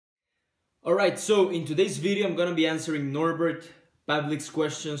Alright, so in today's video I'm gonna be answering Norbert Pavlik's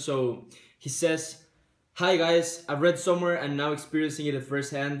question. So he says, "Hi guys, I've read somewhere and now experiencing it at first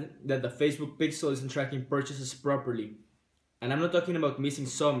hand that the Facebook pixel isn't tracking purchases properly. And I'm not talking about missing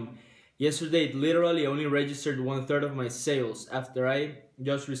some. Yesterday it literally only registered 1/3 of my sales after I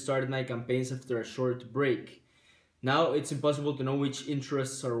just restarted my campaigns after a short break. Now it's impossible to know which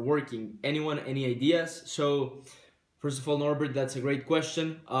interests are working. Anyone, any ideas?" So first of all, Norbert, that's a great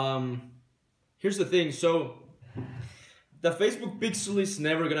question. Here's the thing. So the Facebook pixel is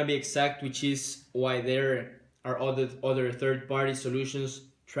never gonna be exact, which is why there are other third-party solutions,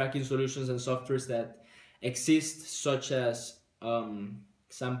 tracking solutions and softwares that exist, such as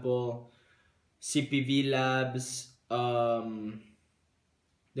example CPV Labs. You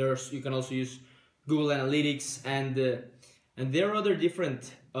can also use Google Analytics, and there are other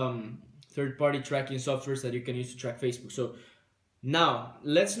different third-party tracking softwares that you can use to track Facebook. So now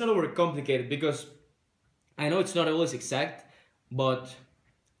let's not overcomplicate it, because I know it's not always exact, but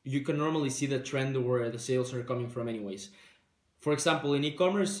you can normally see the trend where the sales are coming from anyways. For example, in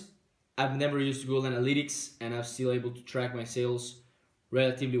e-commerce, I've never used Google Analytics and I'm still able to track my sales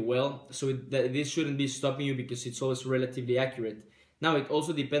relatively well. So this shouldn't be stopping you, because it's always relatively accurate. Now it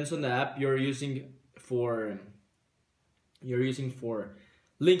also depends on the app you're using for linking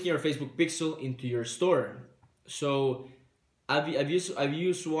your Facebook pixel into your store. So I've used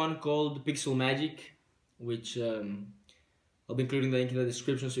one called Pixel Magic, which I'll be including the link in the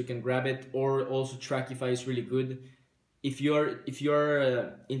description so you can grab it. Or also Trackify is really good. If you're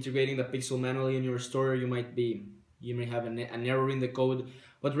integrating the pixel manually in your store, you may have an error in the code,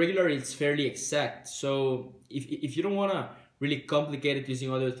 but regularly it's fairly exact. So if you don't want to really complicate it using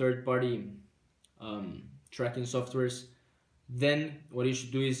other third-party tracking softwares, then what you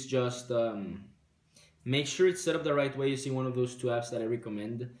should do is just make sure it's set up the right way using one of those two apps that I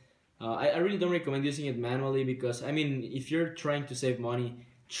recommend. I really don't recommend using it manually, because I mean, if you're trying to save money,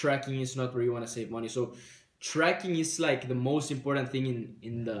 tracking is not where you want to save money. So tracking is like the most important thing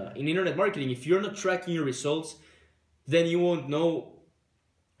in internet marketing. If you're not tracking your results, then you won't know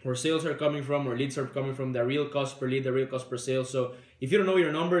where sales are coming from, or leads are coming from, the real cost per lead, the real cost per sale. So if you don't know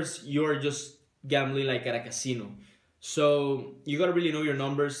your numbers, you're just gambling like at a casino. So you gotta really know your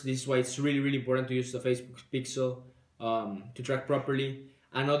numbers. This is why it's really, really important to use the Facebook pixel to track properly.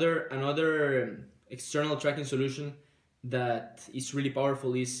 Another external tracking solution that is really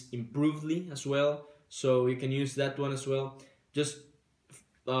powerful is Improvely as well. So you can use that one as well. Just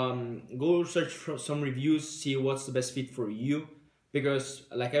go search for some reviews, see what's the best fit for you, because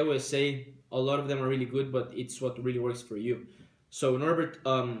like I always say, a lot of them are really good, but it's what really works for you. So Norbert,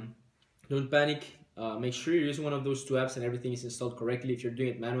 don't panic. Make sure you're using one of those two apps and everything is installed correctly. If you're doing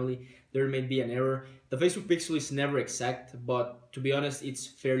it manually, there may be an error. The Facebook pixel is never exact, but to be honest, it's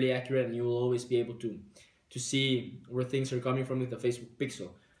fairly accurate, and you will always be able to see where things are coming from with the Facebook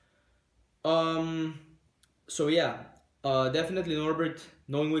pixel. So yeah, definitely Norbert,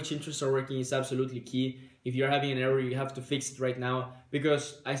 knowing which interests are working is absolutely key. If you're having an error, you have to fix it right now,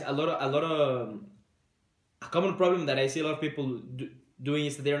 because a common problem that I see a lot of people doing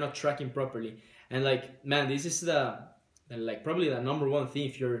is that they're not tracking properly. And like, man, this is probably the number one thing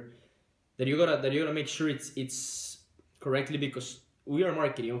that you gotta make sure it's correctly, because we are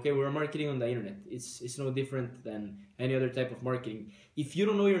marketing, okay? We're marketing on the internet. It's no different than any other type of marketing. If you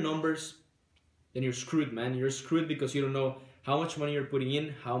don't know your numbers, then you're screwed, man. You're screwed because you don't know how much money you're putting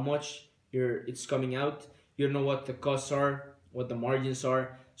in, how much it's coming out. You don't know what the costs are, what the margins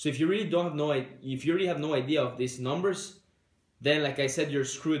are. So if you really have no idea of these numbers, then like I said, you're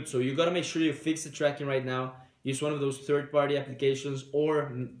screwed. So you gotta make sure you fix the tracking right now. Use one of those third-party applications,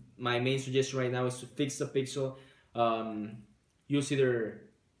 or my main suggestion right now is to fix the pixel. Use either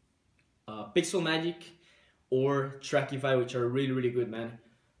Pixel Magic or Trackify, which are really, really good, man.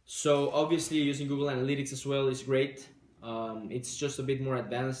 So obviously using Google Analytics as well is great. It's just a bit more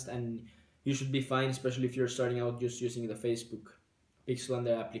advanced, and you should be fine, especially if you're starting out just using the Facebook pixel and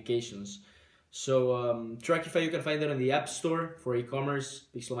the applications. So Trackify, you can find that on the App Store for e-commerce.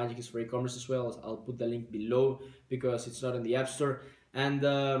 Pixel Magic is for e-commerce as well. I'll put the link below because it's not in the App Store. And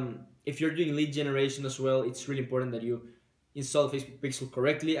if you're doing lead generation as well, it's really important that you install Facebook pixel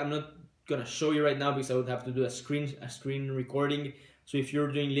correctly. I'm not gonna show you right now because I would have to do a screen recording. So if you're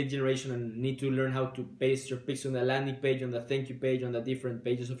doing lead generation and need to learn how to paste your pixel on the landing page, on the thank you page, on the different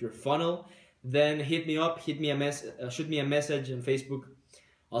pages of your funnel, then hit me up, shoot me a message on Facebook.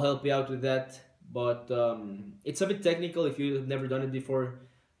 I'll help you out with that. But it's a bit technical if you've never done it before.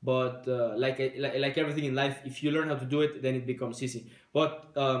 But like everything in life, if you learn how to do it, then it becomes easy.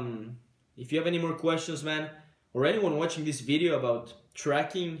 But if you have any more questions, man, or anyone watching this video about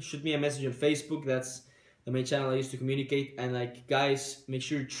tracking, shoot me a message on Facebook. That's the main channel I use to communicate. And like, guys, make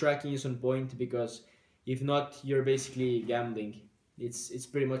sure your tracking is on point, because if not, you're basically gambling. It's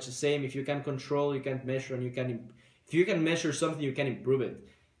pretty much the same. If you can control, you can't measure, and if you can measure something, you can improve it.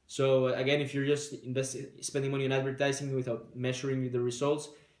 So again, if you're just spending money on advertising without measuring the results,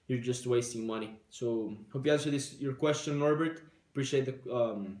 you're just wasting money. So hope you answered your question, Norbert. Appreciate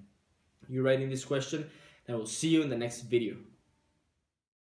you writing this question, and I will see you in the next video.